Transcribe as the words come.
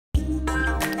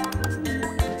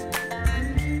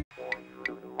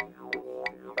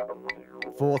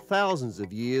For thousands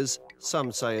of years,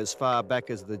 some say as far back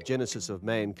as the genesis of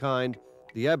mankind,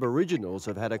 the Aboriginals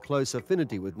have had a close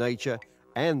affinity with nature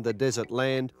and the desert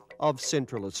land of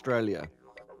Central Australia.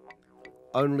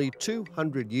 Only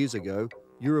 200 years ago,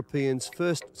 Europeans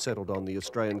first settled on the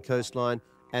Australian coastline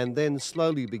and then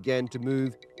slowly began to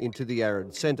move into the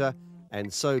arid centre,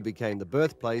 and so became the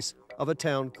birthplace of a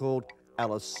town called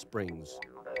Alice Springs.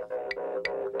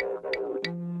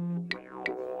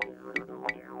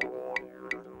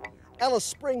 Alice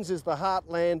Springs is the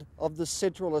heartland of the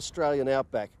Central Australian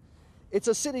outback. It's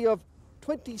a city of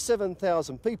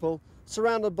 27,000 people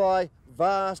surrounded by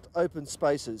vast open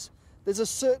spaces. There's a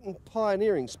certain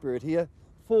pioneering spirit here,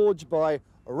 forged by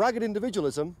rugged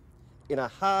individualism in a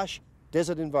harsh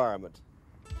desert environment.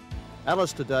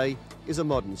 Alice today is a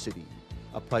modern city,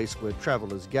 a place where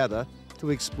travellers gather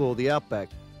to explore the outback.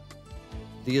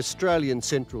 The Australian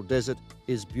Central Desert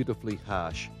is beautifully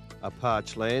harsh, a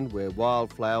parched land where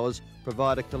wildflowers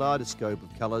provide a kaleidoscope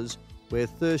of colours, where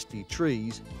thirsty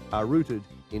trees are rooted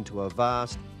into a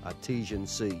vast artesian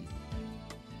sea.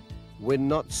 When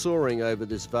not soaring over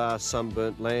this vast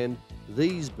sunburnt land,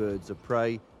 these birds of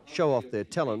prey show off their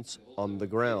talents on the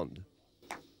ground.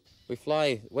 We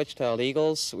fly wedge-tailed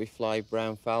eagles, we fly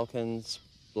brown falcons,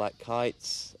 black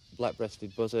kites,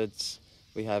 black-breasted buzzards,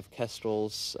 we have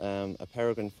kestrels, a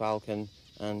peregrine falcon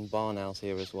and barn owls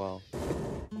here as well.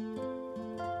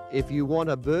 If you want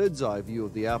a bird's eye view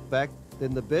of the outback,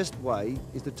 then the best way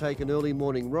is to take an early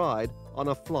morning ride on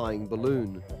a flying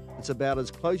balloon. It's about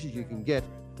as close as you can get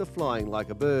to flying like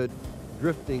a bird,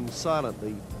 drifting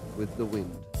silently with the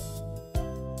wind.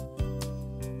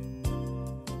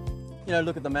 You know,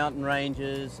 look at the mountain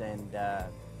ranges and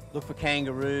look for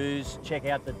kangaroos, check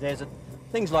out the desert,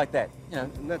 things like that, you know.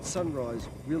 And that sunrise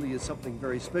really is something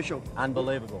very special.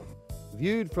 Unbelievable.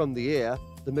 Viewed from the air,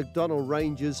 the McDonnell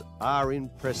Ranges are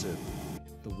impressive.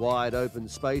 The wide open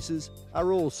spaces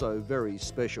are also very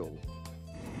special.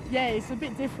 Yeah, it's a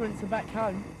bit different to back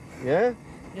home. Yeah?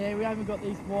 Yeah, we haven't got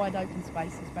these wide open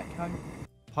spaces back home.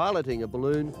 Piloting a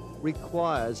balloon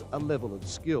requires a level of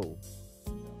skill.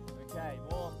 Okay,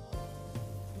 warm.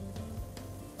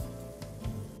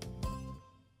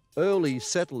 Early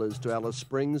settlers to Alice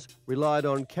Springs relied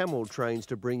on camel trains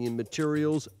to bring in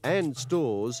materials and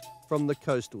stores from the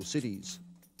coastal cities.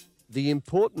 The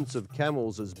importance of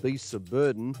camels as beasts of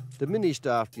burden diminished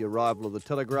after the arrival of the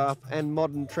telegraph and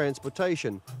modern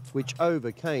transportation, which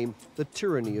overcame the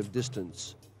tyranny of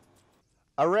distance.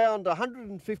 Around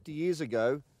 150 years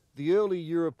ago, the early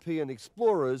European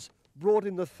explorers brought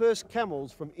in the first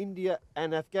camels from India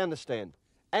and Afghanistan.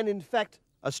 And in fact,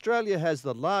 Australia has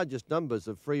the largest numbers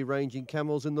of free-ranging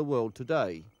camels in the world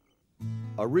today.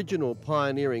 Original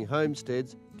pioneering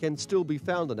homesteads can still be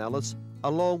found in Alice,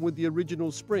 along with the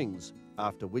original springs,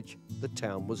 after which the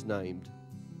town was named.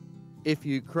 If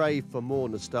you crave for more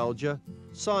nostalgia,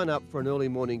 sign up for an early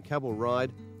morning camel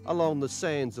ride along the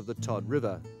sands of the Todd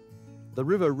River. The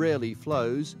river rarely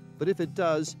flows, but if it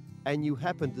does, and you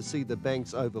happen to see the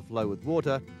banks overflow with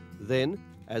water, then,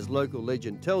 as local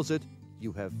legend tells it,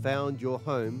 you have found your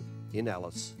home in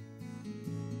Alice.